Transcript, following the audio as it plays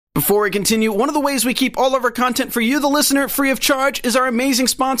Before we continue, one of the ways we keep all of our content for you, the listener, free of charge is our amazing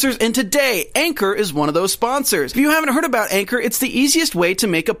sponsors, and today, Anchor is one of those sponsors. If you haven't heard about Anchor, it's the easiest way to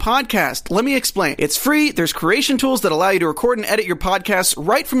make a podcast. Let me explain. It's free, there's creation tools that allow you to record and edit your podcasts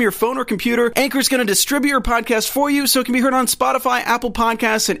right from your phone or computer. Anchor's going to distribute your podcast for you so it can be heard on Spotify, Apple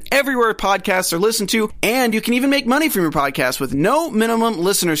Podcasts, and everywhere podcasts are listened to, and you can even make money from your podcast with no minimum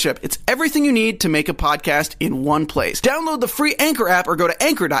listenership. It's everything you need to make a podcast in one place. Download the free Anchor app or go to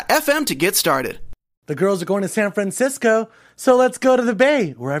anchor.fm to get started. The girls are going to San Francisco, so let's go to the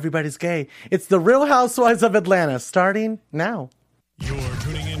Bay, where everybody's gay. It's the Real Housewives of Atlanta, starting now. You're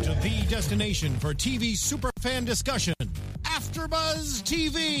tuning into the destination for TV superfan discussion, AfterBuzz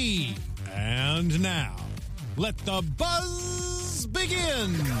TV. And now, let the buzz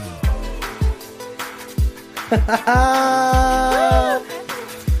begin.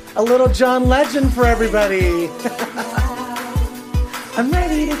 A little John Legend for everybody. I'm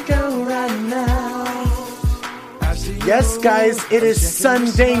ready to go right now. Yes, guys, it is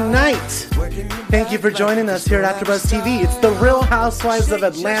Sunday night. Thank you for joining us here at AfterBuzz TV. It's the Real Housewives of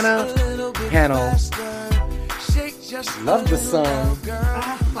Atlanta panel. Love the song.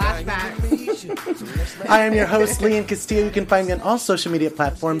 Flashback. I am your host, Leon Castillo. You can find me on all social media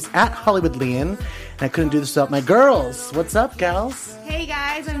platforms at Hollywood Leon. And I couldn't do this without my girls. What's up, gals? Hey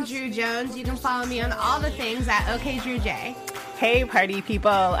guys, I'm Drew Jones. You can follow me on all the things at OKDrewJ. Hey, party people.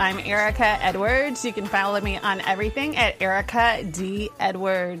 I'm Erica Edwards. You can follow me on everything at Erica D.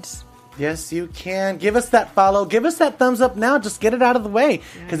 Edwards. Yes, you can. Give us that follow. Give us that thumbs up now. Just get it out of the way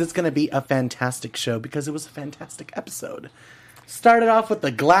because it's going to be a fantastic show because it was a fantastic episode. Started off with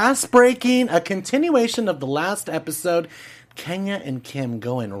the glass breaking, a continuation of the last episode. Kenya and Kim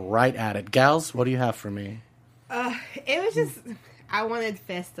going right at it. Gals, what do you have for me? It was just... I wanted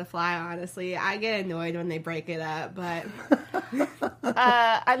fists to fly, honestly. I get annoyed when they break it up, but...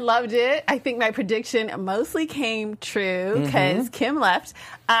 I loved it. I think my prediction mostly came true because Kim left.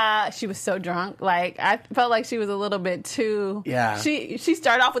 She was so drunk. Like, I felt like she was a little bit too... Yeah. She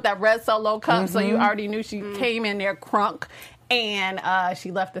started off with that red Solo cup, so you already knew she came in there crunk, and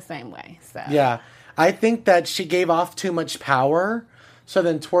she left the same way. So Yeah. I think that she gave off too much power. So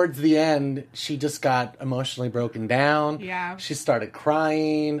then towards the end, she just got emotionally broken down. Yeah. She started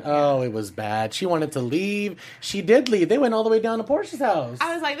crying. Oh, it was bad. She wanted to leave. She did leave. They went all the way down to Portia's house.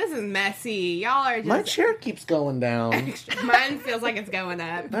 I was like, this is messy. Y'all are just... My chair keeps going down. Mine feels like it's going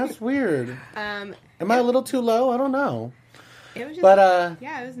up. That's weird. Um, Am I a little too low? I don't know. It was just... But,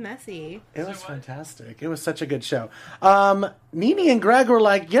 yeah, it was messy. it was fantastic. It was such a good show. Nene and Greg were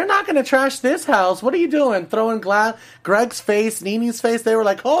like, you're not going to trash this house. What are you doing? Throwing Greg's face, Nene's face. They were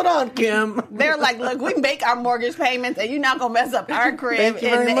like, hold on, Kim. they're like, look, we make our mortgage payments, and you're not going to mess up our crib Thank you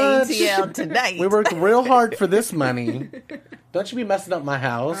in very the much. ATL tonight. We worked real hard for this money. Don't you be messing up my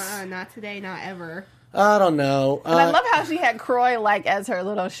house. Not today, not ever. I don't know. And I love how she had Croy like as her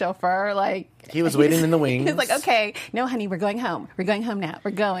little chauffeur. Like He was waiting in the wings. He's like, okay, no, honey, we're going home. We're going home now.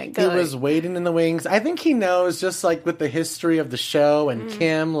 We're going. He was waiting in the wings. I think he knows, just like with the history of the show and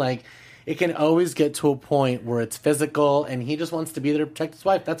Kim, like it can always get to a point where it's physical, and he just wants to be there to protect his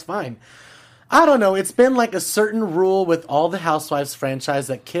wife. That's fine. I don't know. It's been like a certain rule with all the Housewives franchise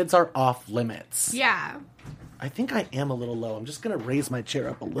that kids are off limits. Yeah. I think I am a little low. I'm just going to raise my chair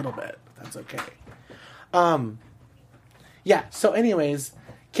up a little bit. That's okay. Yeah, so anyways,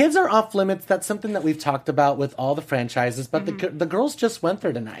 kids are off limits. That's something that we've talked about with all the franchises, but the girls just went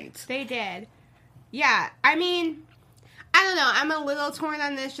there tonight. They did. Yeah, I mean, I don't know. I'm a little torn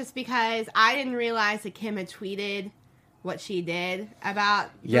on this just because I didn't realize that Kim had tweeted what she did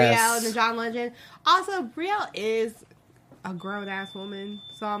about Brielle and the John Legend. Also, Brielle is a grown-ass woman,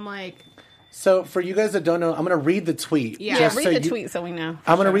 so I'm like... So, for you guys that don't know, I'm going to read the tweet. Yeah, read the tweet so we know.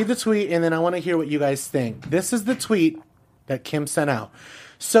 I'm going to read the tweet, and then I want to hear what you guys think. This is the tweet that Kim sent out.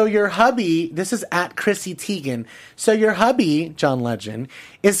 So, your hubby, this is at Chrissy Teigen. So, your hubby, John Legend,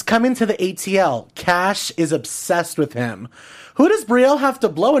 is coming to the ATL. Cash is obsessed with him. Who does Brielle have to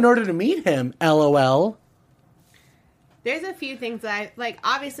blow in order to meet him? LOL. There's a few things that I... Like,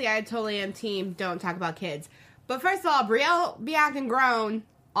 obviously, I totally am team don't talk about kids. But first of all, Brielle be acting grown...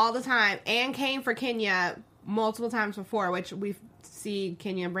 all the time, and came for Kenya multiple times before, which we see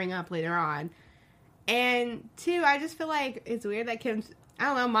Kenya bring up later on. And two, I just feel like it's weird that Kim's... I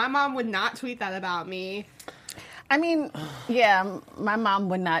don't know, my mom would not tweet that about me. I mean, yeah, my mom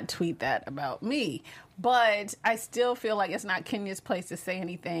would not tweet that about me, but I still feel like it's not Kenya's place to say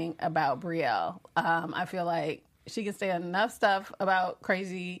anything about Brielle. I feel like she can say enough stuff about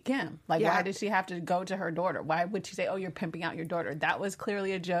crazy Kim. Like, why did she have to go to her daughter? Why would she say, oh, you're pimping out your daughter? That was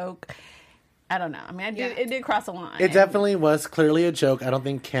clearly a joke. I don't know. I mean, it did cross a line. It definitely was clearly a joke. I don't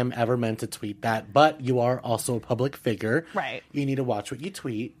think Kim ever meant to tweet that, but you are also a public figure. Right. You need to watch what you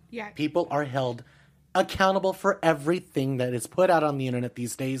tweet. Yeah. People are held accountable for everything that is put out on the internet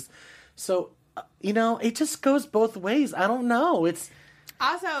these days. So, it just goes both ways. I don't know.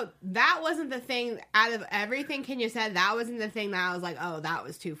 Also, that wasn't the thing, out of everything Kenya said, that wasn't the thing that I was like, oh, that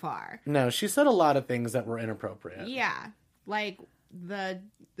was too far. No, she said a lot of things that were inappropriate. Yeah. Like,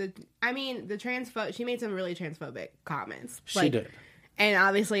 she made some really transphobic comments. She did. And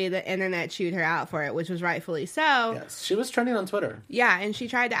obviously the internet chewed her out for it, which was rightfully so. Yes, she was trending on Twitter. Yeah, and she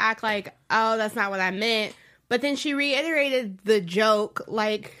tried to act like, oh, that's not what I meant. But then she reiterated the joke,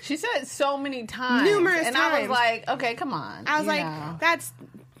 like... She said it so many times. Numerous times. times. I was like, okay, come on. I was like, that's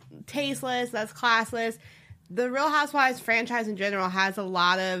tasteless, that's classless. The Real Housewives franchise in general has a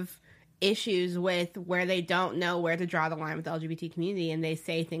lot of issues with where they don't know where to draw the line with the LGBT community, and they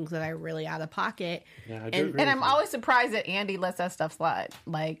say things that are really out of pocket. Yeah, I do agree and I'm with you. always surprised that Andy lets that stuff slide.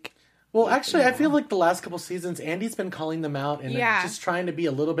 Like... Well, actually, I feel like the last couple seasons, Andy's been calling them out and just trying to be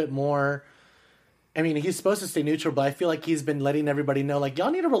a little bit more... I mean, he's supposed to stay neutral, but I feel like he's been letting everybody know, like,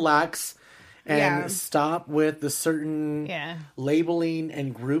 y'all need to relax and stop with the certain labeling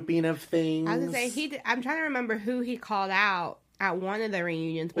and grouping of things. I was going to say, I'm trying to remember who he called out at one of the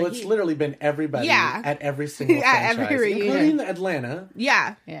reunions. But well, it's literally been everybody at every single franchise, every reunion. including Atlanta.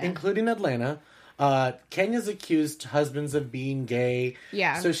 Yeah. Including Atlanta. Kenya's accused husbands of being gay.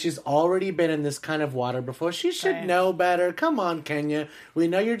 Yeah. So she's already been in this kind of water before. She should know better. Come on, Kenya. We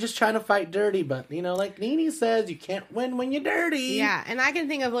know you're just trying to fight dirty, but, like Nene says, you can't win when you're dirty. Yeah, and I can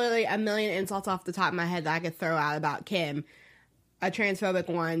think of literally a million insults off the top of my head that I could throw out about Kim. A transphobic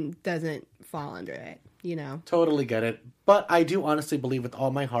one doesn't fall under it, Totally get it. But I do honestly believe with all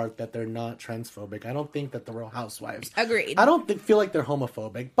my heart that they're not transphobic. I don't think that the Real Housewives... Agreed. I don't feel like they're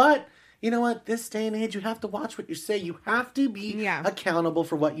homophobic, but... You know what? This day and age, you have to watch what you say. You have to be accountable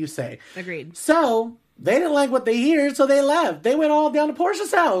for what you say. Agreed. So, they didn't like what they hear, so they left. They went all down to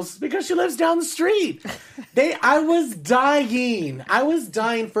Portia's house because she lives down the street. I was dying.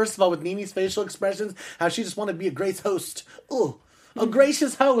 First of all, with Nene's facial expressions, how she just wanted to be a great host. Ooh, a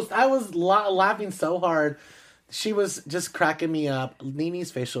gracious host. I was laughing so hard. She was just cracking me up. Nene's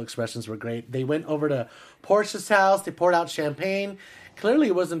facial expressions were great. They went over to Portia's house. They poured out champagne. Clearly,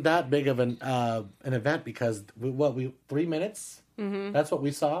 it wasn't that big of an event because, 3 minutes? Mm-hmm. That's what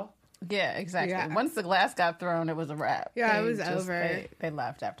we saw? Yeah, exactly. Yeah. Once the glass got thrown, it was a wrap. Yeah, it was over. They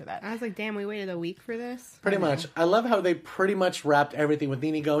left after that. I was like, damn, we waited a week for this? Pretty much. I love how they pretty much wrapped everything with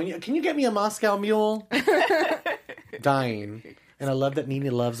Nene going, can you get me a Moscow Mule? Dying. And I love that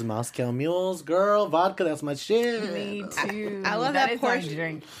Nene loves Moscow Mules. Girl, vodka, that's my shit. Me too. I love that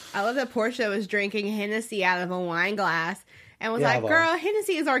Portia. I love that Portia was drinking Hennessy out of a wine glass and was like, girl,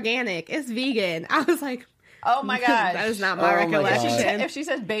 Hennessy is organic. It's vegan. I was like, oh my gosh. That is not my recollection. If she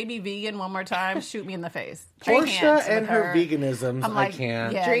says baby vegan one more time, shoot me in the face. Portia and her veganisms, I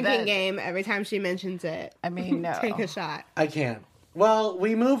can't. Yeah, drinking game every time she mentions it. I mean, no. Take a shot. I can't. Well,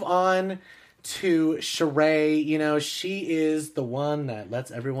 we move on to Sheree. She is the one that lets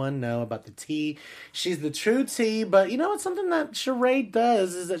everyone know about the tea. She's the true tea, but it's something that Sheree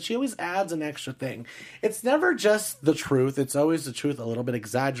does is that she always adds an extra thing. It's never just the truth. It's always the truth a little bit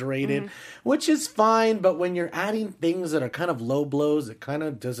exaggerated, which is fine, but when you're adding things that are kind of low blows, it kind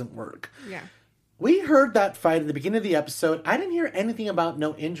of doesn't work. Yeah. We heard that fight at the beginning of the episode. I didn't hear anything about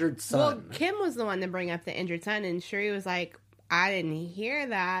no injured son. Well, Kim was the one to bring up the injured son, and Sheree was like, I didn't hear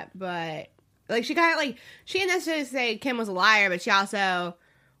that, but... Like, she kind of, she didn't necessarily say Kim was a liar, but she also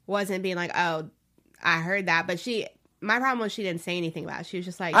wasn't being like, oh, I heard that. But my problem was she didn't say anything about it. She was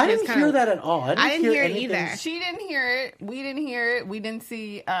just like... I didn't hear that at all. I didn't hear it either. She didn't hear it. We didn't hear it. We didn't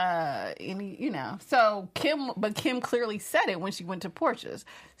see any, So, Kim clearly said it when she went to Portia's.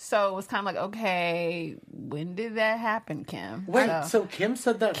 So, it was kind of like, okay, when did that happen, Kim? Wait, so Kim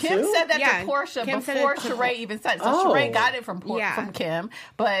said that too? Kim said that to Portia before Sheree even said it. So, Sheree got it from Kim.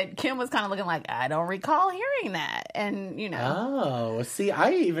 But Kim was kind of looking like, I don't recall hearing that. And, Oh, see,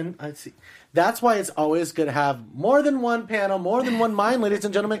 I see. That's why it's always good to have more than one panel, more than one mind, ladies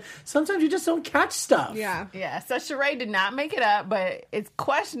and gentlemen. Sometimes you just don't catch stuff. Yeah. Yeah. So Sheree did not make it up, but it's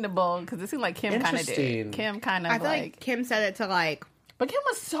questionable because it seemed like Kim kind of did. Kim kind of I feel like Kim said it to But Kim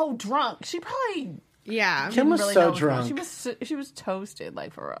was so drunk. She probably... Yeah. Kim was really so drunk. She was toasted,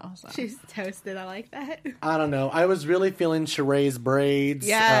 for real. So. She's toasted. I like that. I don't know. I was really feeling Sheree's braids.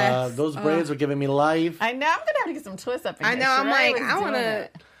 Yes. Those braids were giving me life. I know. I'm going to have to get some twists up in here. I know. I'm like, I want to...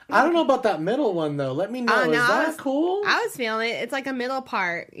 I don't know about that middle one though. Let me know. Oh, no, Is that cool? I was feeling it. It's like a middle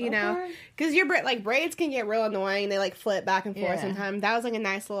part, you know, because your like braids can get real annoying. They like flip back and forth sometimes. That was like a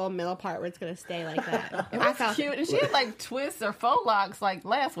nice little middle part where it's gonna stay like that. I felt cute, and she had like twists or faux locks like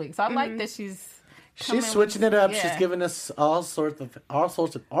last week. So I like that she's switching it up. She's giving us all sorts of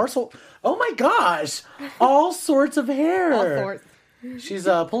oh my gosh, all sorts of hair. All sorts. She's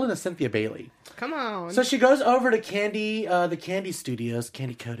pulling a Cynthia Bailey. Come on. So she goes over to the Candy Studios,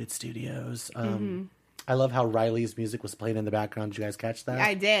 Candy Coated Studios. I love how Riley's music was playing in the background. Did you guys catch that?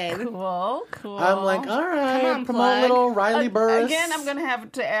 I did. Cool. I'm like, all right, Come on, promote plug. little Riley Burris. Again, I'm going to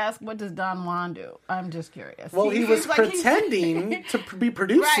have to ask, what does Don Juan do? I'm just curious. Well, he was pretending to be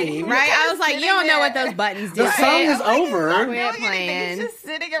producing. Right? I was like, you don't know what those buttons do. The song is over. Quit playing. He's just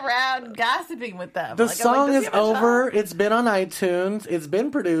sitting around gossiping with them. The Like, song does is he have a over. job? It's been on iTunes. It's been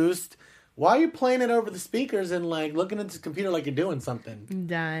produced. Why are you playing it over the speakers and like looking at the computer like you're doing something?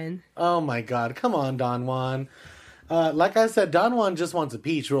 Done. Oh my God. Come on, Don Juan. Like I said, Don Juan just wants a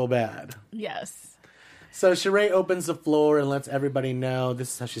peach real bad. Yes. So Sheree opens the floor and lets everybody know.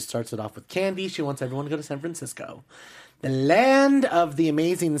 This is how she starts it off with Candy. She wants everyone to go to San Francisco. The land of the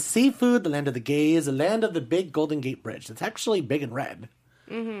amazing seafood, the land of the gays, the land of the big Golden Gate Bridge. It's actually big and red.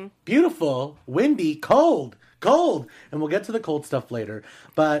 Mm-hmm. Beautiful, windy, cold. And we'll get to the cold stuff later.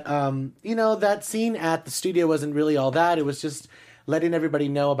 But, that scene at the studio wasn't really all that. It was just letting everybody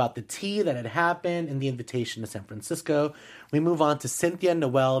know about the tea that had happened and the invitation to San Francisco. We move on to Cynthia and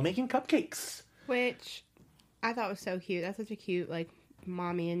Noelle making cupcakes. Which I thought was so cute. That's such a cute, like,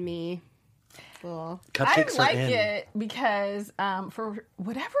 mommy and me little. Cupcakes I like are in. it because for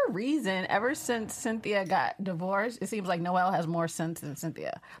whatever reason, ever since Cynthia got divorced, it seems like Noelle has more sense than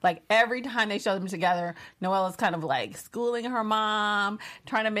Cynthia. Like every time they show them together, Noelle is kind of like schooling her mom,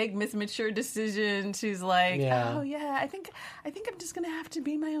 trying to make mature decisions. She's like, oh yeah, I think I'm just gonna have to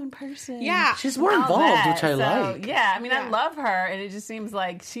be my own person. Yeah, she's more involved, which I like. Yeah, I mean, I love her, and it just seems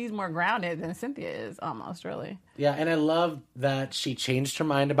like she's more grounded than Cynthia is, almost really. Yeah, and I love that she changed her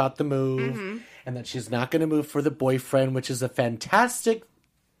mind about the move and that she's not going to move for the boyfriend, which is a fantastic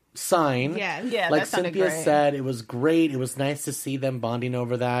sign. Yeah, like that sounded Cynthia great. said, it was great. It was nice to see them bonding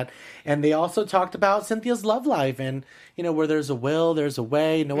over that. And they also talked about Cynthia's love life and, where there's a will, there's a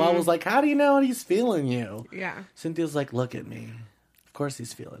way. Noelle was like, how do you know he's feeling you? Yeah. Cynthia's like, look at me. Of course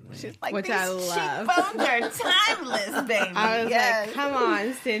he's feeling me. She's like, Which these I love. cheekbones are timeless, baby. I was like, come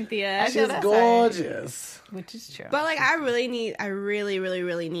on, Cynthia. She's gorgeous. Which is true. But like, I really,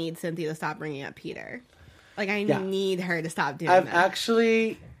 really need Cynthia to stop bringing up Peter. Like, I need her to stop doing I've that.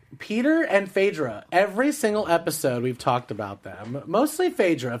 actually, Peter and Phaedra, every single episode we've talked about them. Mostly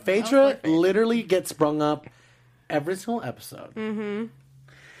Phaedra. Phaedra literally gets sprung up every single episode. Mm-hmm.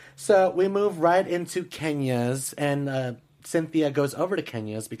 So we move right into Kenya's, and Cynthia goes over to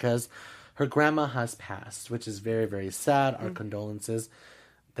Kenya's because her grandma has passed, which is very, very sad. Our condolences.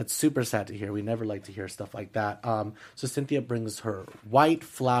 That's super sad to hear. We never like to hear stuff like that. So Cynthia brings her white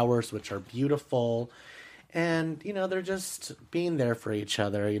flowers, which are beautiful. And, they're just being there for each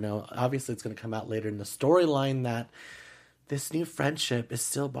other. Obviously it's going to come out later in the storyline that this new friendship is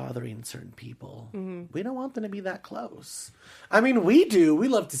still bothering certain people. Mm-hmm. We don't want them to be that close. I mean, we do. We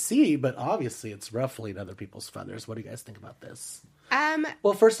love to see, but obviously it's ruffling other people's feathers. What do you guys think about this?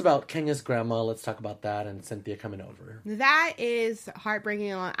 Well, first about Kenya's grandma. Let's talk about that and Cynthia coming over. That is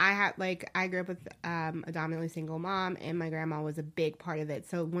heartbreaking. I grew up with a dominantly single mom, and my grandma was a big part of it.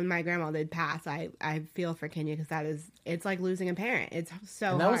 So when my grandma did pass, I feel for Kenya because it's like losing a parent. It's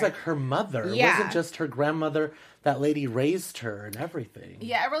so And that hard. was like her mother. Yeah. It wasn't just her grandmother. That lady raised her and everything.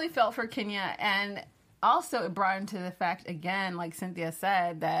 Yeah, I really felt for Kenya. And also it brought into the fact, again, like Cynthia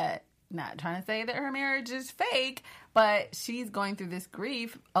said, that not trying to say that her marriage is fake, but she's going through this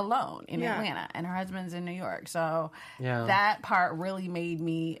grief alone in Atlanta, and her husband's in New York. So that part really made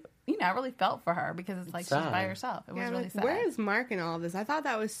me, I really felt for her because it's like she's by herself. It was really sad. Where is Mark in all of this? I thought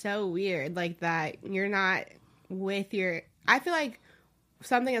that was so weird. Like that you're not with your... I feel like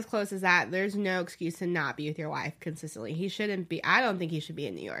something as close as that, there's no excuse to not be with your wife consistently. He shouldn't be... I don't think he should be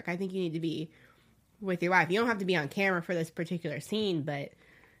in New York. I think you need to be with your wife. You don't have to be on camera for this particular scene, but...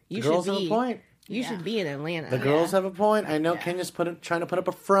 The girls have a point. You should be in Atlanta. The girls have a point. I know Kenya's trying to put up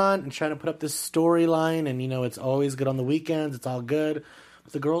a front and trying to put up this storyline, and it's always good on the weekends. It's all good.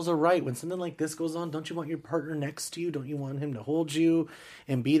 But the girls are right. When something like this goes on, don't you want your partner next to you? Don't you want him to hold you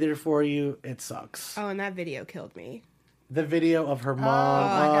and be there for you? It sucks. Oh, and that video killed me. The video of her mom.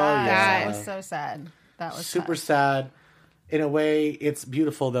 Oh my God. yeah. That was so sad. That was super tough. sad. In a way, it's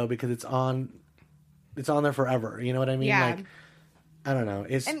beautiful though because it's on there forever. You know what I mean? Yeah. Like, I don't know.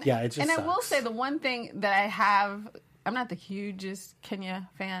 It just And I will sucks. say the one thing that I have I'm not the hugest Kenya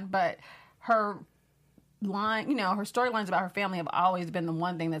fan, but her line, her storylines about her family have always been the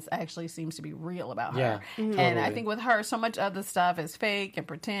one thing that's actually seems to be real about her. Yeah, And totally. I think with her, so much other stuff is fake and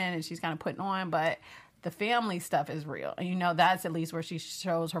pretend, and she's kind of putting on, but the family stuff is real. And that's at least where she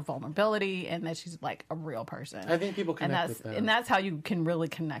shows her vulnerability and that she's like a real person. I think people connect with that. And that's how you can really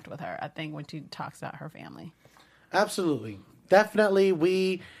connect with her, I think, when she talks about her family. Absolutely. Definitely.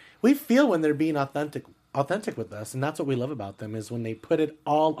 We feel when they're being authentic with us, and that's what we love about them, is when they put it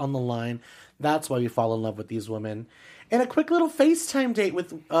all on the line. That's why we fall in love with these women. And a quick little FaceTime date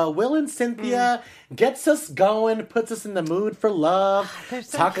with Will and Cynthia gets us going, puts us in the mood for love. They're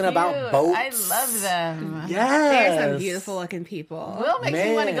so talking cute. about boats. I love them. Yes. They're some beautiful looking people. Will makes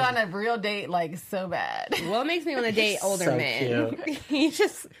me want to go Man. on a real date, like, so bad. Will makes me want to date older So men.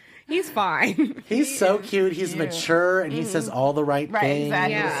 cute. He's fine. He's so cute. He's cute. mature, and he says all the right Right, things.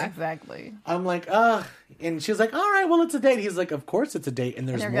 exactly. Yeah. Exactly. I'm like, ugh. And she was like, all right, well, it's a date. He's like, of course it's a date, and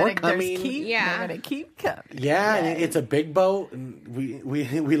there's more coming. Yeah. They're going to keep coming. Yeah, and Yes. it's a big boat, and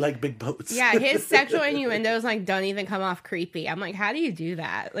we like big boats. Yeah, his sexual innuendos don't even come off creepy. I'm like, how do you do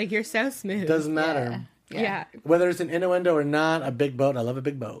that? Like, you're so smooth. Doesn't matter. Yeah. Whether it's an innuendo or not, a big boat. I love a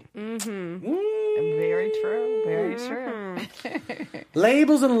big boat. Very true. Very true.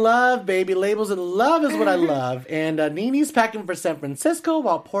 Labels and love, baby. Labels and love is what I love. And Nini's packing for San Francisco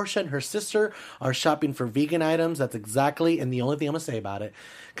while Portia and her sister are shopping for vegan items. That's exactly, and the only thing I'm going to say about it,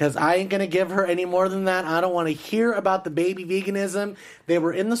 because I ain't going to give her any more than that. I don't want to hear about the baby veganism. They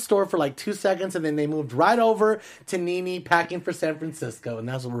were in the store for like 2 seconds, and then they moved right over to Nini packing for San Francisco, and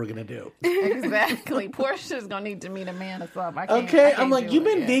that's what we're going to do. Exactly. Portia's going to need to meet a man or something. I can't, Okay, I can't I'm like, do you've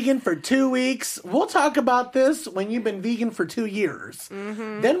it, been vegan for 2 weeks. We'll talk about this when you've been vegan for 2 years.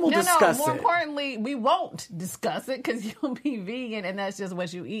 Then we'll discuss more it. importantly, we won't discuss it because you'll be vegan and that's just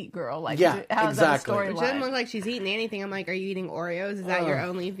what you eat, girl. Like, Yeah, how's exactly. that She doesn't look storyline? like she's eating anything. I'm like, are you eating Oreos? Is that your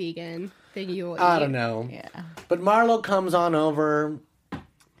only vegan thing you will eat? I don't know. Yeah. But Marlo comes on over,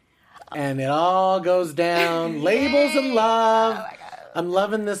 and it all goes down. Labels and love. Oh my God. I'm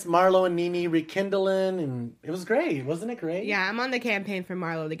loving this Marlo and Nini rekindling, and it was great. Wasn't it great? Yeah, I'm on the campaign for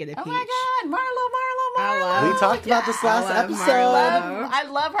Marlo to get a Oh peach. my God, Marlo. I love- We talked about this last I love episode. Marlo. I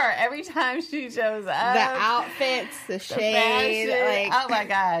love her every time she shows up. The outfits, the shade, fashion. like Oh my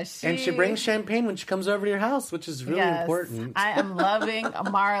gosh. And she brings champagne when she comes over to your house, which is really Yes, important. I am loving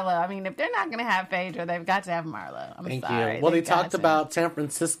Marlo. I mean, if they're not going to have Phaedra, they've got to have Marlo. I'm Thank sorry. you. Well, they They've got talked to. about San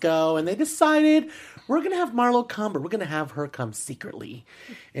Francisco, and they decided we're going to have Marlo come, but we're going to have her come secretly.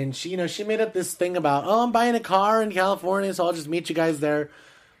 And she, she made up this thing about, I'm buying a car in California, so I'll just meet you guys there.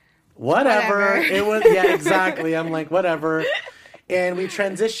 Whatever. It was, yeah, exactly. I'm like, whatever. And we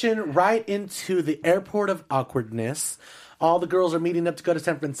transition right into the airport of awkwardness. All the girls are meeting up to go to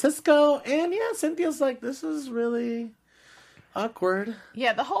San Francisco, and yeah, Cynthia's like, this is really awkward.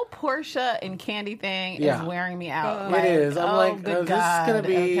 Yeah, the whole Portia and Candy thing Yeah. is wearing me out. It is. I'm like, good this is going God. to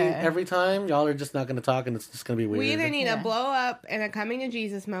be Okay. every time. Y'all are just not going to talk, and it's just going to be weird. we either need Yeah. a blow up and a coming to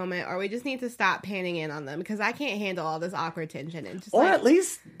Jesus moment, or we just need to stop panning in on them because I can't handle all this awkward tension and just Or like, at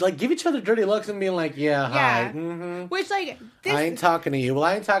least, give each other dirty looks and being like, yeah, hi. Yeah. Mm-hmm. which like I ain't this. talking to you. Well,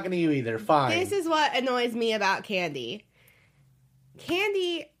 I ain't talking to you either. Fine. This is what annoys me about Candy.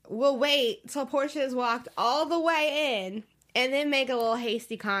 Candy will wait till Portia has walked all the way in and then make a little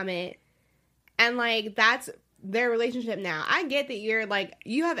hasty comment. And, like, that's their relationship now. I get that you're, like,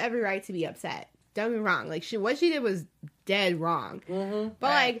 you have every right to be upset. Don't get me wrong. Like, what she did was dead wrong. Mm-hmm. But,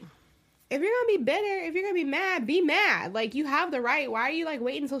 like, if you're going to be bitter, if you're going to be mad, be mad. Like, you have the right. Why are you, like,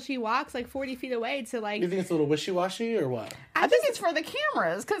 waiting until she walks, like, 40 feet away to, like... You think it's a little wishy-washy or what? I think it's for the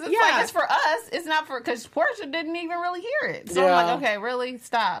cameras because it's Yeah. like it's for us. It's not for because Portia didn't even really hear it. So Yeah. I'm like, okay, really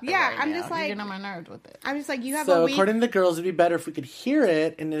stop. it Yeah, right I'm now. just You're like- getting on my nerves with it. I'm just like, you have So a week... according to the girls, it'd be better if we could hear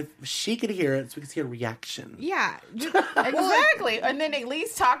it, and if she could hear it, so we could see a reaction. Yeah. Exactly, and then at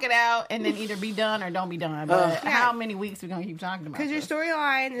least talk it out, and then either be done or don't be done. But Yeah. how many weeks we gonna keep talking about? Because your this?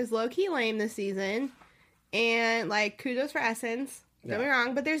 storyline is low-key lame this season. And, like, kudos for Essence. Don't get me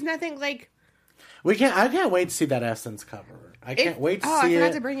wrong. But there's nothing, like... I can't wait to see that Essence cover. I can't wait to I see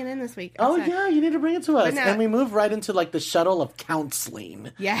forgot it. to bring it in this week. Oh, I'm sorry. yeah, you need to bring it to us. But no. And we move right into, the shuttle of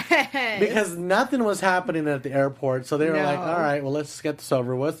counseling. Yes. Because nothing was happening at the airport, so they were like, No. all right, well, let's just get this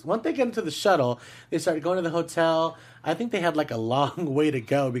over with. Once they get into the shuttle, they started going to the hotel. I think they had, a long way to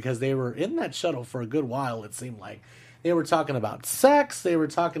go because they were in that shuttle for a good while, it seemed like. They were talking about sex. They were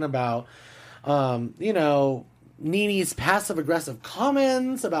talking about, Nini's passive-aggressive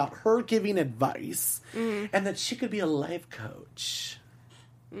comments about her giving advice and that she could be a life coach.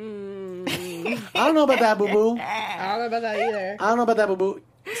 I don't know about that, boo-boo. I don't know about that either. I don't know about that, boo-boo.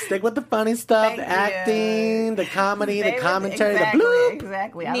 Stick with the funny stuff, the acting, the comedy, the commentary, the bloop.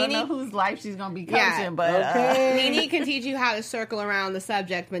 Exactly. I don't know whose life she's going to be coaching, Yeah. but... Nene can teach you how to circle around the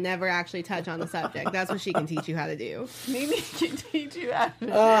subject, but never actually touch on the subject. That's what she can teach you how to do. Nene can teach you how to...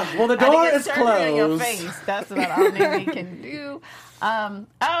 well, the door is closed. In your face. That's what all Nene can do.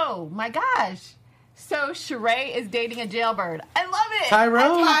 Oh, my gosh. So Sheree is dating a jailbird. I love it.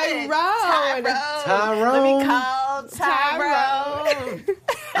 Tyrone. Let me call Tyrone.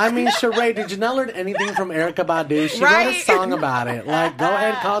 I mean, Sheree, did you not learn anything from Erykah Badu? She wrote a song about it. Like, go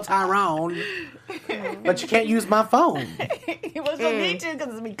ahead, call Tyrone. But you can't use my phone. He was going to need to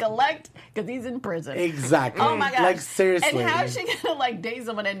because we collect because he's in prison. Exactly. Oh my gosh. Like, seriously. And how is she going to like date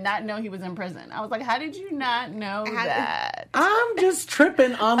someone and not know he was in prison? I was like, how did you not know that? I'm just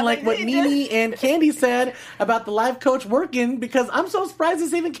tripping on like what Nene and Candy said about the life coach working because I'm so surprised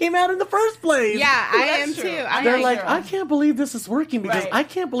this even came out in the first place. Yeah, I am too. They're like, I can't believe this is working because I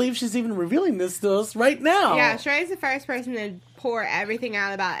can't believe she's even revealing this to us right now. Yeah, Sheree's the first person to pour everything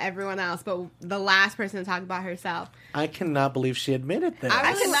out about everyone else, but the last person to talk about herself. I cannot believe she admitted this.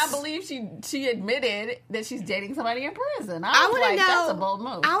 I cannot believe she admitted that she's dating somebody in prison. I was like, that's a bold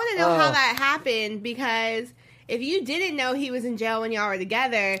move. I want to know how that happened because if you didn't know he was in jail when y'all were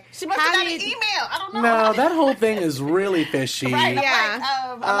together, she must have got an email. I don't know. No, that whole thing is really fishy. Right? Yeah.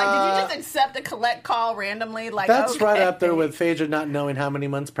 I'm like, did you just accept a collect call randomly? Like, that's right up there with Phaedra not knowing how many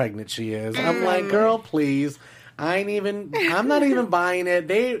months pregnant she is. I'm like, girl, please. I'm not even buying it.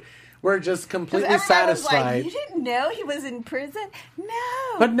 They were just completely satisfied. Was like, you didn't know he was in prison? No.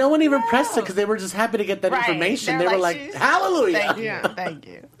 But no one even pressed it because they were just happy to get that information. They were like, hallelujah. Thank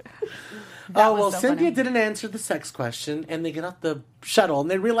you. Oh, well, Cynthia didn't answer the sex question, and they get off the shuttle,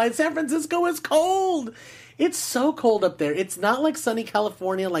 and they realize San Francisco is cold. It's so cold up there. It's not like sunny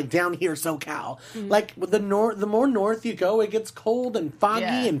California, like down here, SoCal. Like the more north you go, it gets cold and foggy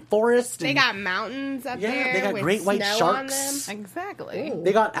and forest. They got mountains up there. Yeah, they got with great white snow sharks. on them. Exactly.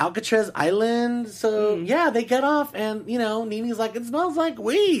 They got Alcatraz Island. So, yeah, they get off, and, Nene's like, it smells like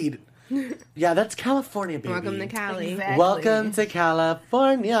weed. Yeah, that's California, baby. Welcome to Cali. Exactly. Welcome to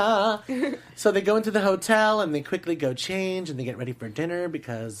California. So they go into the hotel and they quickly go change and they get ready for dinner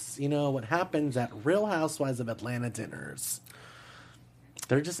because, what happens at Real Housewives of Atlanta dinners.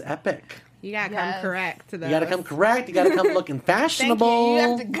 They're just epic. You gotta come correct to those. You gotta come correct. You gotta come looking fashionable. You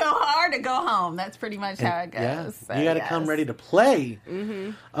have to go hard to go home. That's pretty much how it goes. Yeah. So, you gotta come ready to play.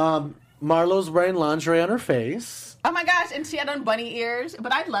 Marlo's wearing lingerie on her face. Oh my gosh, and she had on bunny ears,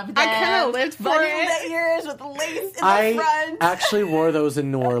 but I loved that. I kind of lived for bunny it. ears with the lace in the front. I actually wore those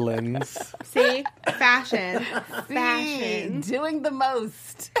in New Orleans. See? Fashion. Doing the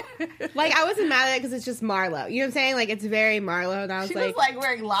most. Like, I wasn't mad at it because it's just Marlo. You know what I'm saying? Like, it's very Marlo, and I was She like... was like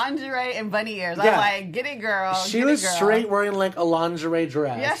wearing lingerie and bunny ears. Yeah. I'm like, get it, girl. She was straight wearing like a lingerie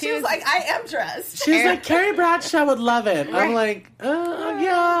dress. Yeah, she was like, I am dressed. She was like, Carrie Bradshaw would love it. I'm like,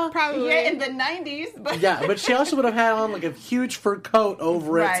 yeah. Probably. Yeah, in the 90s. But Yeah, but she also would have had on like a huge fur coat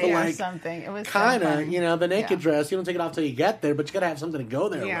over it to or like something. It was kind so of, fun. the naked dress. You don't take it off till you get there, but you gotta have something to go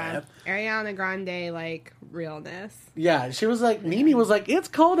there with. Ariana Grande, like, realness. Yeah, she was like, Nene was like, it's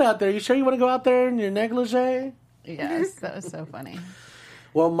cold out there. You sure you want to go out there in your negligee? Yes, that was so funny.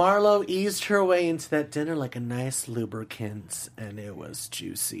 Well, Marlo eased her way into that dinner like a nice lubricant, and it was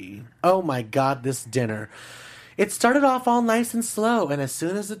juicy. Oh my God, this dinner. It started off all nice and slow, and as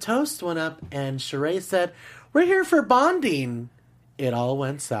soon as the toast went up and Sheree said, we're here for bonding, it all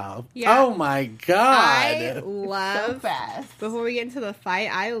went south. Yeah. Oh my God. I love... So fast. Before we get into the fight,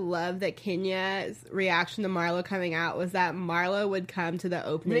 I love that Kenya's reaction to Marlo coming out was that Marlo would come to the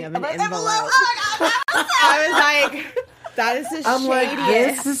opening of an envelope. Oh my God. I was like, that is the I'm like,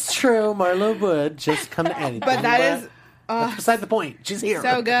 shadiest. this is true. Marlo would just come to anything. But that is... That's beside the point. She's here.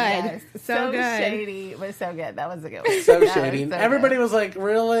 So good. Yes, So good. shady, but so good. That was a good one. So That shady. was so Everybody good. was like,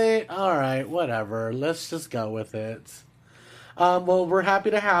 really? All right, whatever. Let's just go with it. Well, we're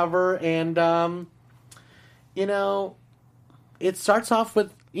happy to have her. And, it starts off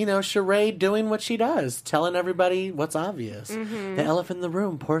with, Sheree doing what she does, telling everybody what's obvious. Mm-hmm. The elephant in the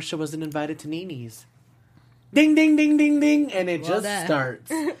room, Portia wasn't invited to Nene's. Ding, ding, ding, ding, ding. And it just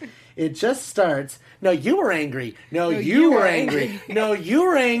starts. It just starts. No, you were angry. No, you were angry. No, you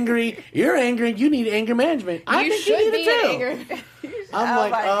were angry. You're angry. You need anger management. I think you need it too.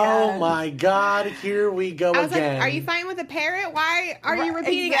 I'm like, oh my God, here we go I was again. like, are you fighting with a parrot? Why are you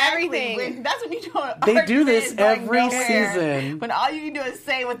repeating everything? That's when you do They do this every season. When all you can do is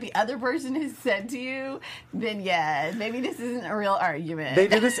say what the other person has said to you, then yeah, maybe this isn't a real argument. They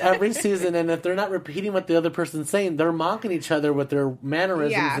do this every season, and if they're not repeating what the other person's saying, they're mocking each other with their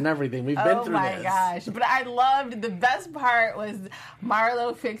mannerisms and everything. We've been through this. Oh my gosh. But I loved, the best part was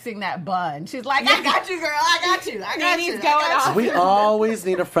Marlo fixing that bun. She's like, I got you, girl. I got you. I got you. Going off. We always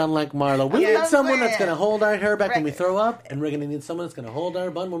need a friend like Marlo. We need someone that's going to hold our hair back when we throw up, and we're going to need someone that's going to hold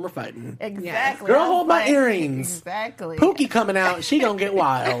our bun when we're fighting. Exactly. Girl, hold my earrings. Exactly. Pookie coming out. She going to get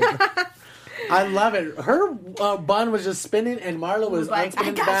wild. I love it. Her bun was just spinning, and Marlo was like,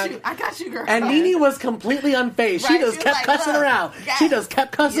 unspinning the back. I got you, girl. And Nene was completely unfazed. She just kept cussing her out. She just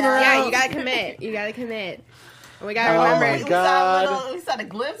kept cussing her out. Yeah, you gotta commit. You gotta commit. And we gotta remember. My God. We saw the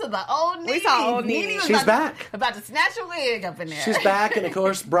glimpse of the old Nene. We saw old Nene. She's back. About to snatch a wig up in there. She's back, and of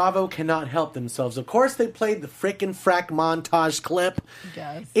course, Bravo cannot help themselves. Of course, they played the frickin' frack montage clip.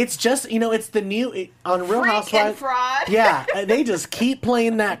 Yes. It's just, it's the new, on Real Housewives. Fraud. Yeah, they just keep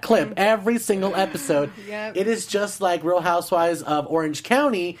playing that clip every single episode. Yep. It is just like Real Housewives of Orange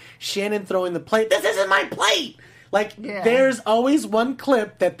County, Shannon throwing the plate. This isn't my plate! There's always one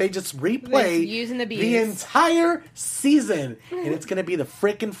clip that they just replay using the beats. the entire season. And it's going to be the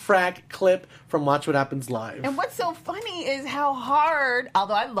frickin' frack clip from Watch What Happens Live. And what's so funny is how hard,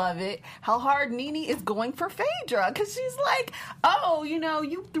 although I love it, how hard Nene is going for Phaedra. Because she's like, oh,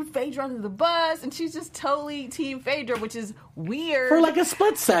 you threw Phaedra under the bus. And she's just totally Team Phaedra, which is weird. For like a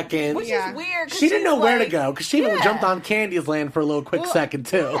split second. Which is weird. She didn't know where to go. Because she even jumped on Candy's land for a little quick second,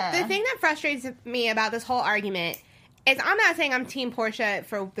 too. The thing that frustrates me about this whole argument is I'm not saying I'm Team Portia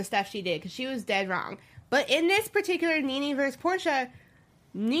for the stuff she did, because she was dead wrong. But in this particular Nene versus Portia,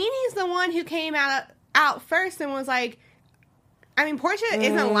 Nene's the one who came out first and was like, Portia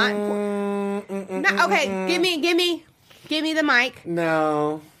isn't lying. No, okay, give me the mic.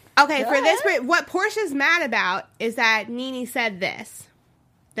 No. Okay, for this, what Portia's mad about is that Nene said this.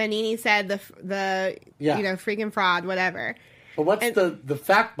 That Nene said the freaking fraud, whatever. But what's the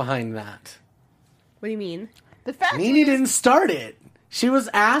fact behind that? What do you mean? The fact Nene didn't start it. She was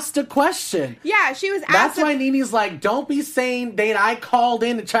asked a question. Yeah, she was asked. That's why Nene's like, don't be saying that I called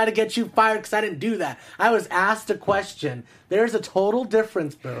in to try to get you fired because I didn't do that. I was asked a question. There's a total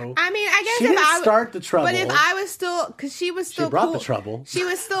difference, bro. I guess she didn't start the trouble. But if I was still, because she was still she brought cool, the trouble. She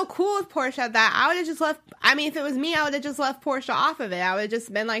was still cool with Portia. That I would have just left. If it was me, I would have just left Portia off of it. I would have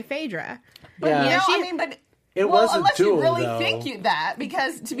just been like Phaedra. But but. It was unless a duel, you really though. think that,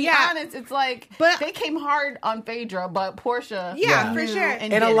 because to be honest, it's like they came hard on Phaedra, but Portia, for sure.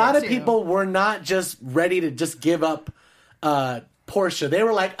 And a lot of people were not just ready to just give up Portia. They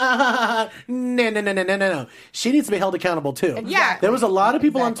were like, no. She needs to be held accountable too. Yeah. There was a lot of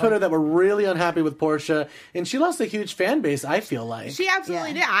people on Twitter that were really unhappy with Portia, and she lost a huge fan base, I feel like. She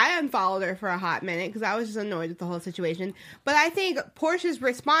absolutely did. I unfollowed her for a hot minute because I was just annoyed with the whole situation. But I think Portia's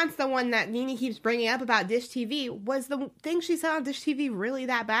response, the one that Nene keeps bringing up about Dish TV, was the thing she said on Dish TV really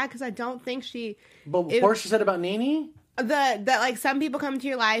that bad? Because I don't think she... But Portia said about Nene? That like some people come into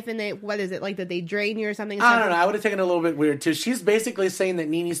your life and they, what is it, like that they drain you or something? I don't know. I would have taken it a little bit weird too. She's basically saying that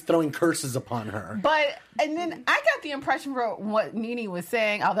Nene's throwing curses upon her. And then I got the impression from what Nene was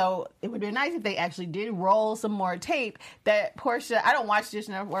saying, although it would be nice if they actually did roll some more tape, that Portia, I don't watch Dish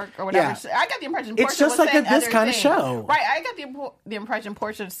Network or whatever. Yeah. I got the impression Portia it's just was like saying this other kind things. of show. Right. I got the impression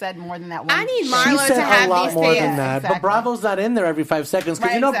Portia said more than that one. I need Marlo she said to have a lot these more tapes. than that. Exactly. But Bravo's not in there every 5 seconds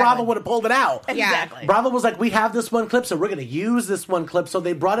because Bravo would have pulled it out. Exactly. Bravo was like, we have this one clip, so we're going to use this one clip. So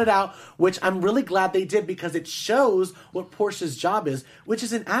they brought it out, which I'm really glad they did because it shows what Portia's job is, which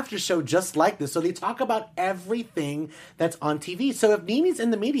is an after show just like this. So they talk about everything that's on TV. So if Nene's in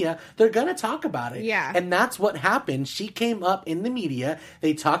the media, they're going to talk about it. Yeah. And that's what happened. She came up in the media.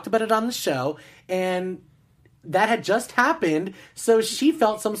 They talked about it on the show. And that had just happened. So she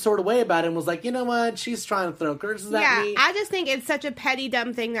felt some sort of way about it and was like, you know what? She's trying to throw curses at me. I just think it's such a petty,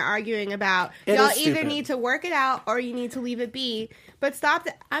 dumb thing they're arguing about. It Y'all is either stupid. need to work it out or you need to leave it be. But stop.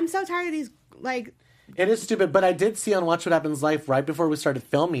 I'm so tired of these, like... It is stupid, but I did see on Watch What Happens Live right before we started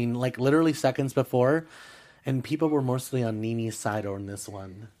filming, like literally seconds before, and people were mostly on Nene's side on this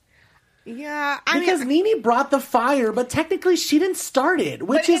one. Yeah, because Nene brought the fire, but technically she didn't start it,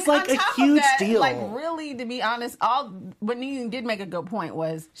 which is like a huge deal. Like really, to be honest, what Nene did make a good point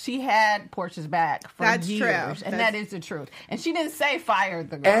was she had Portia's back for years, and that is the truth. And she didn't say fire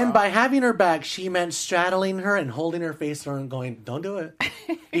the girl. And by having her back, she meant straddling her and holding her face to her and going, "Don't do it.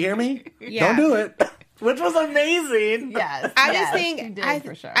 You hear me? Don't do it." which was amazing. Yes. I yes, just think she did,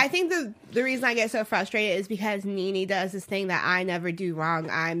 for sure. I think the reason I get so frustrated is because Nene does this thing that I never do wrong.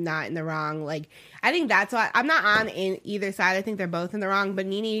 I'm not in the wrong. Like, I think that's why I'm not on in either side. I think they're both in the wrong. But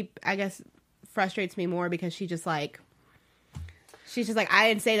Nene, I guess, frustrates me more because she's just like, I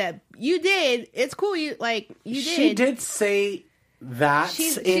didn't say that. You did. It's cool. You did. She did say that.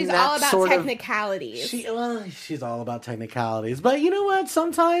 She's that all about sort technicalities. She's all about technicalities. But you know what?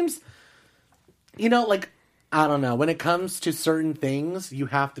 Sometimes, like, I don't know. When it comes to certain things, you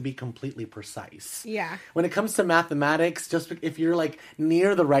have to be completely precise. Yeah. When it comes to mathematics, just if you're like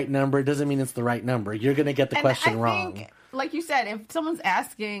near the right number, it doesn't mean it's the right number. You're going to get the question wrong. Like you said, if someone's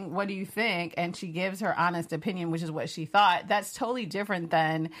asking, what do you think? And she gives her honest opinion, which is what she thought, that's totally different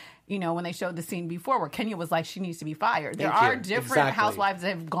than, when they showed the scene before where Kenya was like, she needs to be fired. There are different housewives that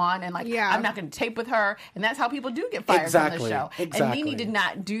have gone and I'm not going to tape with her. And that's how people do get fired from the show. And Nene did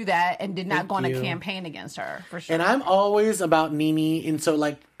not do that and did not go on a campaign against her, for sure. And I'm always about Nene. And so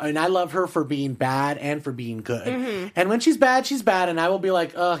and I love her for being bad and for being good. Mm-hmm. And when she's bad, she's bad. And I will be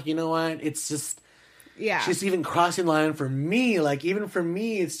like, oh, you know what? It's just... Yeah. She's even crossing the line for me. Like, even for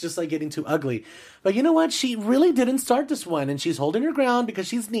me, it's just like getting too ugly. But you know what? She really didn't start this one, and she's holding her ground because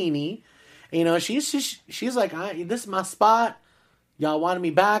she's Nene. She's like, this is my spot. Y'all wanted me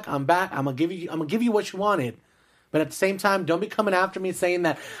back. I'm back. I'm gonna give you what you wanted. But at the same time, don't be coming after me saying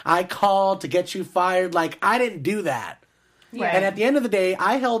that I called to get you fired. Like, I didn't do that. Right. And at the end of the day,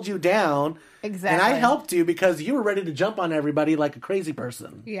 I held you down. Exactly. And I helped you because you were ready to jump on everybody like a crazy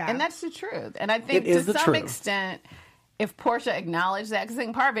person. Yeah. And that's the truth. And I think to some extent, if Portia acknowledged that, because I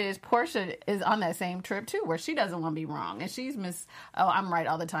think part of it is Portia is on that same trip too, where she doesn't want to be wrong. And she's I'm right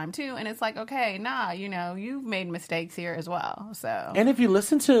all the time too. And it's like, okay, you've made mistakes here as well. So. And if you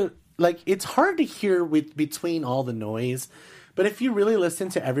listen to, it's hard to hear between all the noise. But if you really listen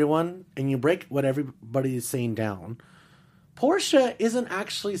to everyone and you break what everybody is saying down, Portia isn't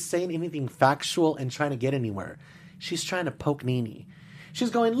actually saying anything factual and trying to get anywhere. She's trying to poke Nene. She's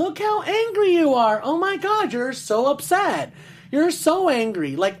going, look how angry you are. Oh my God, you're so upset. You're so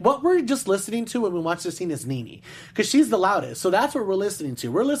angry. Like, what we're just listening to when we watch this scene is Nene. Because she's the loudest. So that's what we're listening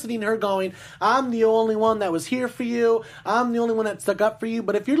to. We're listening to her going, I'm the only one that was here for you. I'm the only one that stuck up for you.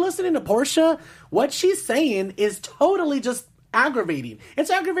 But if you're listening to Portia, what she's saying is totally just aggravating. It's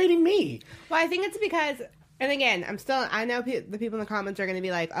aggravating me. Well, I think it's because... And again, I know the people in the comments are going to be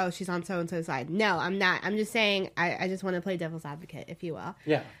like, oh, she's on so-and-so's side. No, I'm not. I'm just saying, I just want to play devil's advocate, if you will.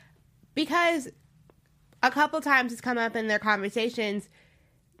 Yeah. Because a couple times it's come up in their conversations,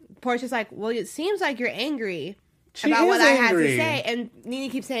 Portia's like, well, it seems like you're angry about what I had to say. And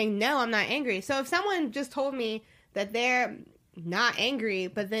Nene keeps saying, no, I'm not angry. So if someone just told me that they're not angry,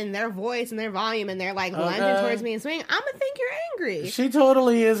 but then their voice and their volume and they're like lunging towards me and swinging, I'm gonna think you're angry. She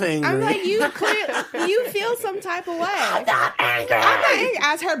totally is angry. I'm like, you feel some type of way. I'm not angry.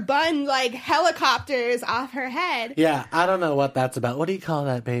 As her bun helicopters off her head. Yeah, I don't know what that's about. What do you call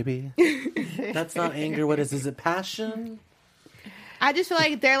that, baby? That's not anger. What is it passion? I just feel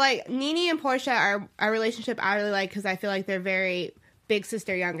like they're like, Nene and Portia are a relationship I really like because I feel like they're very big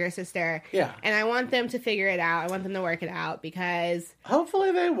sister, younger sister. Yeah. And I want them to figure it out. I want them to work it out because...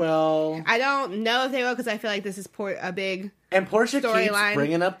 Hopefully they will. I don't know if they will because I feel like this is a big And Portia keeps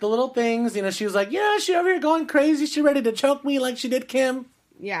bringing up the little things. She was like, yeah, she over here going crazy. She ready to choke me like she did Kim.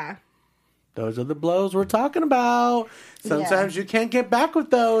 Yeah. Those are the blows we're talking about. Sometimes you can't get back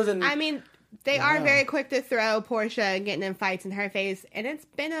with those. And I mean... They are very quick to throw Portia and getting in fights in her face. And it's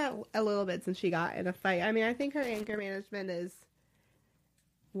been a little bit since she got in a fight. I mean, I think her anger management is...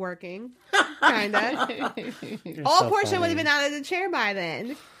 working, kind of. All Portia would have been out of the chair by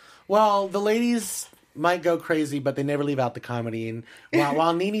then. Well, the ladies might go crazy, but they never leave out the comedy. And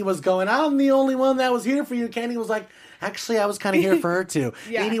while Nene was going, I'm the only one that was here for you, Kenny was like, actually, I was kind of here for her too.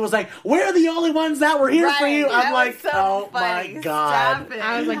 Yeah. Nene was like, we're the only ones that were here for you. I'm like, so oh funny. My God.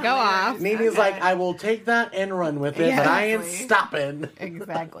 I was like, go off. Nene's like, I will take that and run with it, but I ain't stopping.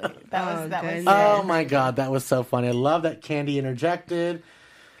 Exactly. That was oh my God, that was so funny. I love that Candy interjected.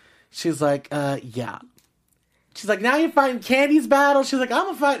 She's like, yeah. She's like, now you're fighting Candy's battle. She's like, I'm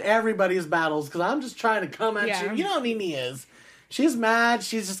going to fight everybody's battles because I'm just trying to come at you. You know how Nene is. She's mad.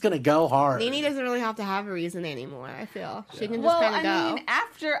 She's just going to go hard. Nene doesn't really have to have a reason anymore, I feel. She can just kind of go. I mean,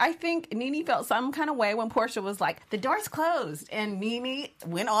 I think Nene felt some kind of way when Portia was like, the door's closed. And Nene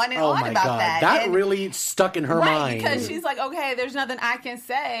went on and on about that. That really stuck in her mind. Because she's like, okay, there's nothing I can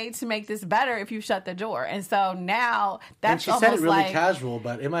say to make this better if you shut the door. And so now that's almost and she said it really casual,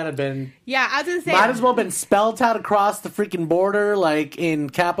 but it might have been... Yeah, I was going to say... Might as well have been spelled out across the freaking border, in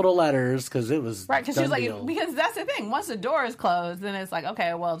capital letters, because it was... Right, because she was like, because that's the thing. Once the door is closed, goes, then it's like,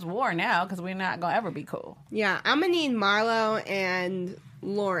 okay, well, it's war now because we're not going to ever be cool. Yeah, I'm going to need Marlo and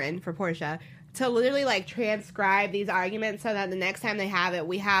Lauren for Portia to literally, like, transcribe these arguments so that the next time they have it,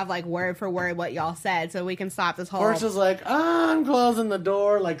 we have, like, word for word what y'all said so we can stop this whole... Portia's like, I'm closing the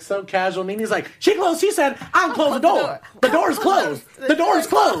door, like, so casual. Nini's like, she said, I'm closing the door. The door's closed. The door's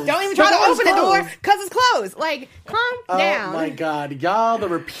closed. Don't even try to open the door because it's closed. Like, calm down. Oh, my God. Y'all, the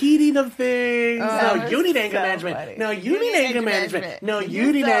repeating of things. No, you need anger management. funny. No, you need anger management. No, you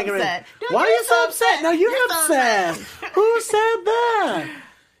You're need so anger upset. management. Why are you so upset? No, you're upset. Who said that?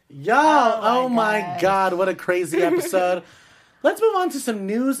 Y'all, oh my God, what a crazy episode. Let's move on to some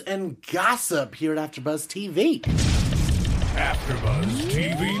news and gossip here at AfterBuzz TV. AfterBuzz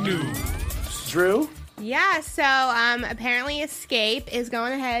TV News. Drew? Yeah, so apparently Escape is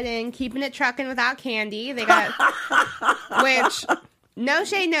going ahead and keeping it trucking without Candy. They got, which, no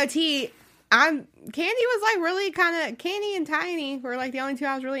shade, no tea. Candy was like really kind of, Candy and Tiny were like the only two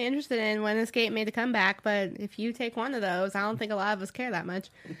I was really interested in when Escape made a comeback. But if you take one of those, I don't think a lot of us care that much.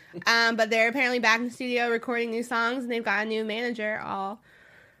 But they're apparently back in the studio recording new songs, and they've got a new manager all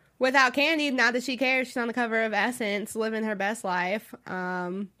without Candy. Not that she cares. She's on the cover of Essence, living her best life.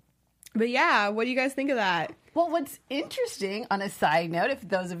 But yeah, what do you guys think of that? Well, what's interesting, on a side note, if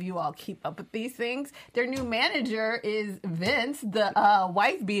those of you all keep up with these things, their new manager is Vince, the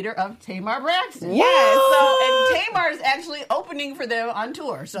wife beater of Tamar Braxton. Yes. So, and Tamar is actually opening for them on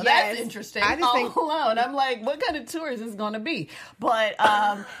tour. So that's interesting. I just think alone, I'm like, what kind of tour is this going to be? But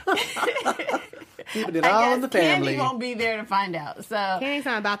Keeping it all in the family. Candy won't be there to find out. So Candy's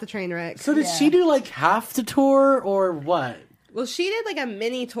not about the train wreck. So did she do like half the tour or what? Well, she did like a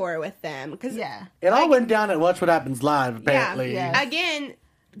mini tour with them. Cause It all went down at Watch What Happens Live, apparently. Yeah. Again,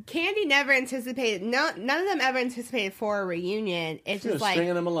 Candy never anticipated, none of them ever anticipated for a reunion. It's just like,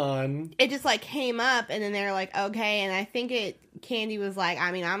 stringing them along. it just like came up and then they were like, okay. And I think Candy was like,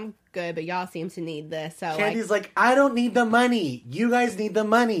 I mean, I'm good, but y'all seem to need this. So Candy's like, I don't need the money. You guys need the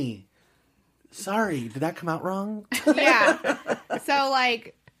money. Sorry, did that come out wrong? yeah. So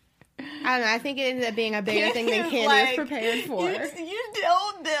like, I don't know. I think it ended up being a bigger thing than Candy was prepared for. You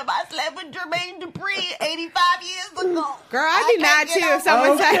told them I slept with Jermaine Dupri 85 years ago. Girl, I'd be mad too if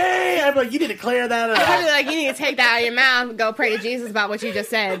someone said, Okay, I'm like, you need to clear that I'd be up. like, you need to take that out of your mouth and go pray to Jesus about what you just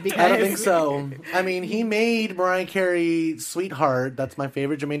said. Because I don't think so. I mean, he made Mariah Carey Sweetheart. That's my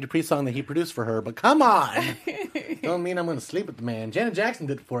favorite Jermaine Dupri song that he produced for her. But come on. Don't mean I'm going to sleep with the man. Janet Jackson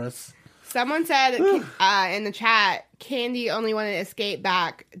did it for us. Someone said in the chat, Candy only wanted to Escape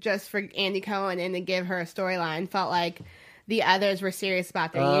back just for Andy Cohen and to give her a storyline. Felt like the others were serious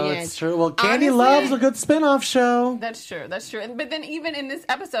about their union. That's true. Well, Candy Honestly, loves a good spin-off show. That's true. But then even in this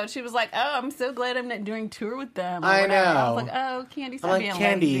episode, she was like, "Oh, I'm so glad I'm not doing tour with them." I whatever. know. I was like, "Oh, Candy, I'm stop like, being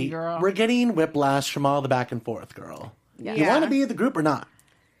Candy, lazy, girl." we're getting whiplash from all the back and forth, girl. Yeah. You want to be in the group or not?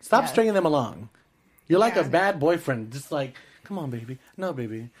 Stop Yeah. stringing them along. You're like a bad boyfriend. Just like, come on, baby. No,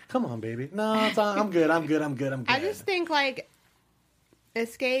 baby. Come on, baby. No, I'm good. I'm good. I just think like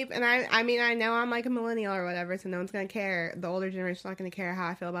Escape, and I mean, I know I'm like a millennial or whatever, so no one's gonna care. The older generation's not gonna care how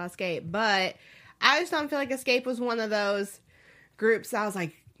I feel about Escape, but I just don't feel like Escape was one of those groups that I was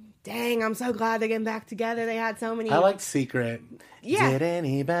like, dang, I'm so glad they're getting back together. They had so many. I liked Secret. Yeah. Did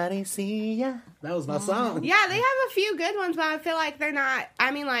anybody see ya? That was my song. Yeah, they have a few good ones, but I feel like they're not.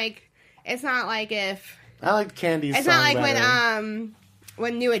 I mean, like, it's not like if. I liked Candy's It's song not like better.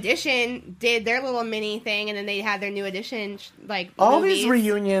 when New Edition did their little mini thing, and then they had their New Edition like all movies. these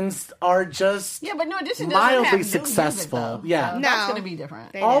reunions are just Yeah, but New Edition doesn't mildly have new successful. music, though. Yeah. So No. that's going to be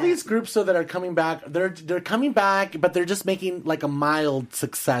different. They all did. these groups though that are coming back, they're coming back, but they're just making like a mild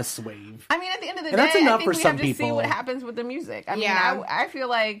success wave. I mean, at the end of the And day, that's enough I think for we some have to see people. what happens with the music. I mean, Yeah. I feel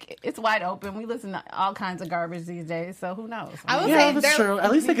like it's wide open. We listen to all kinds of garbage these days, so who knows? I will Yeah, say that's they're, true.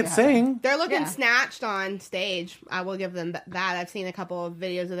 At least they could sing. they're looking Yeah. snatched on stage. I will give them that. I've seen a couple of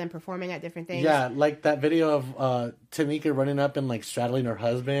videos of them performing at different things. Yeah, like that video of Tamika running up and like straddling her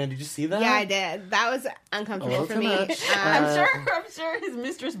husband. Did you see that? Yeah, I did. That was uncomfortable little for too me. much. I'm sure his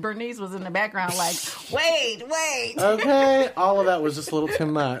mistress Bernice was in the background, like, wait. Okay, all of that was just a little too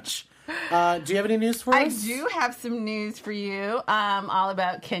much. Do you have any news for I us? do have some news for you, all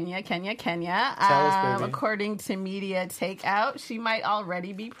about Kenya. Tell us, baby. According to Media Takeout, she might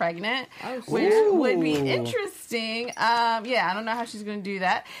already be pregnant, which Ooh. would be interesting. Yeah, I don't know how she's going to do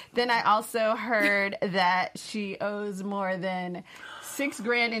that. Then I also heard that she owes more than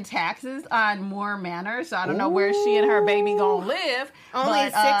 $6,000 in taxes on Moore Manor, so I don't know where she and her baby gonna live. Only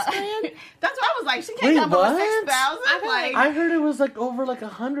 $6,000? That's what I was like. She can't come up with $6,000. I heard it was like over like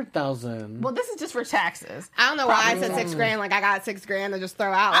 100,000. Well, this is just for taxes. I don't know why I said $6,000. Like, I got $6,000 to just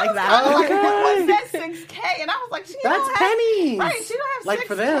throw out like that. I was like, what was that $6,000? And I was like, that's pennies. Right, she don't have like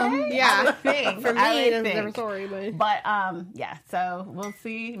 $6,000. for them. Yeah, I think. For me, it's a different story. But yeah, so we'll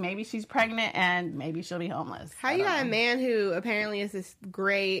see. Maybe she's pregnant and maybe she'll be homeless. How you got a man who apparently is this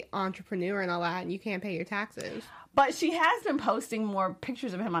great entrepreneur and all that, and you can't pay your taxes? But she has been posting more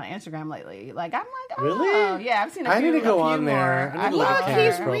pictures of him on Instagram lately. Like, I'm like, oh, really? Yeah, I've seen I need to go on there. I look at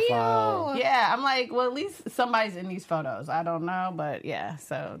his her profile. Yeah, I'm like, well, at least somebody's in these photos. I don't know, but yeah,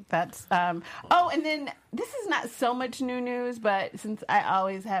 so that's, oh, and then this is not so much new news, but since I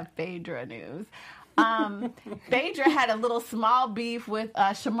always have Phaedra news, Phaedra had a little small beef with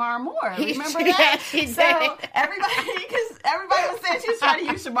Shamar Moore. Remember that? Yeah, she did. So everybody was saying she was trying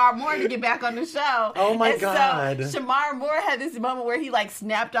to use Shamar Moore to get back on the show. Oh my God. So Shamar Moore had this moment where he like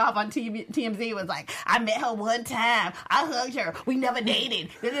snapped off on TMZ. Was like, I met her one time. I hugged her. We never dated.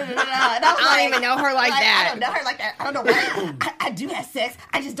 And I don't even know her like that. I don't know her like that. I don't know why. I do have sex.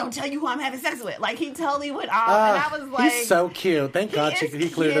 I just don't tell you who I'm having sex with. Like, he totally went off. And I was like, he's so cute. Thank God he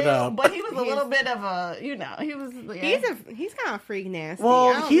cleared it up. But he was a little bit of a, he was. Yeah. He's kind of freak nasty.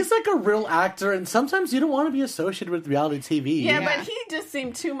 Well, he's like a real actor, and sometimes you don't want to be associated with reality TV. Yeah, but he just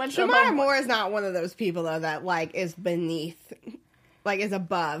seemed too much. Shamar Moore is not one of those people though that like is beneath, like is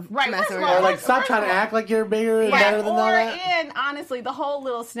above. Right. Or like stop trying to act like you're bigger and better than all that. And honestly, the whole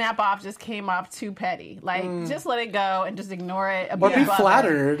little snap off just came off too petty. Like, just let it go and just ignore it. Or be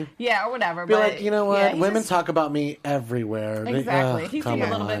flattered. Yeah, or whatever. Be like, you know what? Women talk about me everywhere. Exactly. He seemed a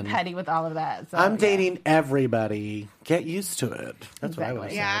little bit petty with all of that. So, I'm dating everybody. Get used to it. That's what I would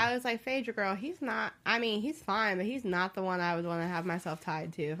say. Yeah, I was like, Phaedra girl, he's not, I mean, he's fine, but he's not the one I would want to have myself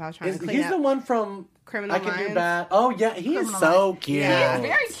tied to if I was trying to clean up. He's the one from Criminal I Can Minds. Do Bad. Oh, yeah. He is so cute. He is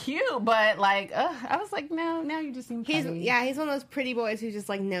very cute, but like, I was like, no, now you just seem petty. He's one of those pretty boys who just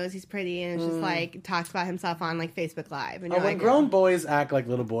like knows he's pretty and just like talks about himself on like Facebook Live. And when grown boys act like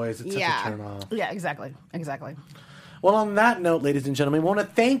little boys, it's such a turn off. Yeah, exactly. Well, on that note, ladies and gentlemen, we want to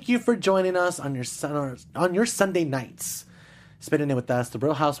thank you for joining us on your Sunday nights. Spending it with us, the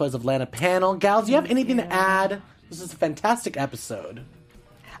Real Housewives of Atlanta panel. Gals, do you have anything to add? This is a fantastic episode.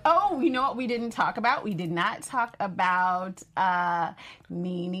 Oh, you know what we didn't talk about? We did not talk about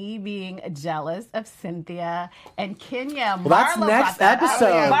Nene being jealous of Cynthia and Kenya. Well, that's next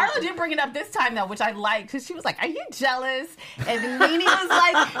episode. Marla did bring it up this time, though, which I liked, because she was like, are you jealous? And then Nene was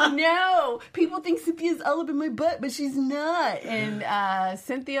like, no, people think Cynthia's all up in my butt, but she's not. And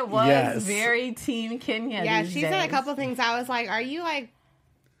Cynthia was very team Kenya. Yeah, she said a couple things. I was like, are you like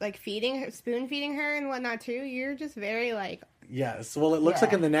feeding her, spoon feeding her and whatnot too? You're just very like... Yes. Well, it looks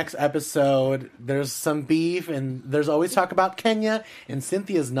like in the next episode, there's some beef, and there's always talk about Kenya, and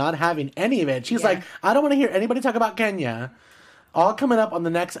Cynthia's not having any of it. She's like, I don't want to hear anybody talk about Kenya. All coming up on the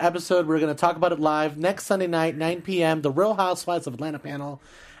next episode. We're going to talk about it live next Sunday night, 9 p.m., the Real Housewives of Atlanta panel.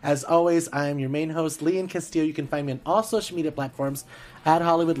 As always, I am your main host, Leon Castillo. You can find me on all social media platforms at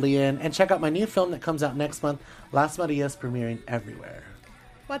Hollywood Leon, and check out my new film that comes out next month, Las Marias, premiering everywhere.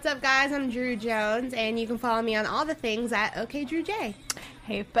 What's up, guys? I'm Drew Jones, and you can follow me on all the things at OKDrewJ.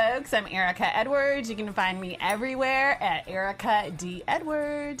 Hey, folks, I'm Erica Edwards. You can find me everywhere at Erica D.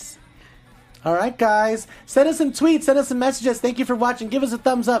 Edwards. All right, guys. Send us some tweets. Send us some messages. Thank you for watching. Give us a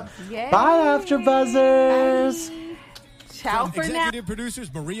thumbs up. Yay. Bye, AfterBuzzers. Bye. Ciao for now. Executive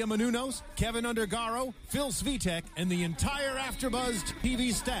producers Maria Menounos, Kevin Undergaro, Phil Svitek, and the entire AfterBuzz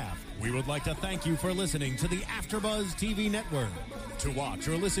TV staff. We would like to thank you for listening to the AfterBuzz TV network. To watch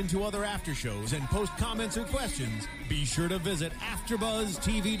or listen to other after shows and post comments or questions, be sure to visit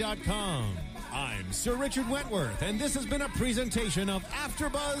AfterBuzzTV.com. I'm Sir Richard Wentworth, and this has been a presentation of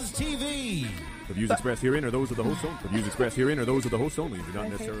AfterBuzz TV. The views expressed herein are those of the host only. The views expressed herein are those of the host only and do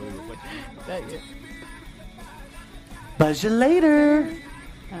not necessarily reflect. Buzz you later.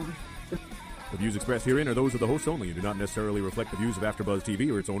 The views expressed herein are those of the host only and do not necessarily reflect the views of AfterBuzz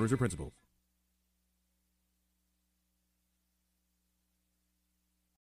TV or its owners or principals.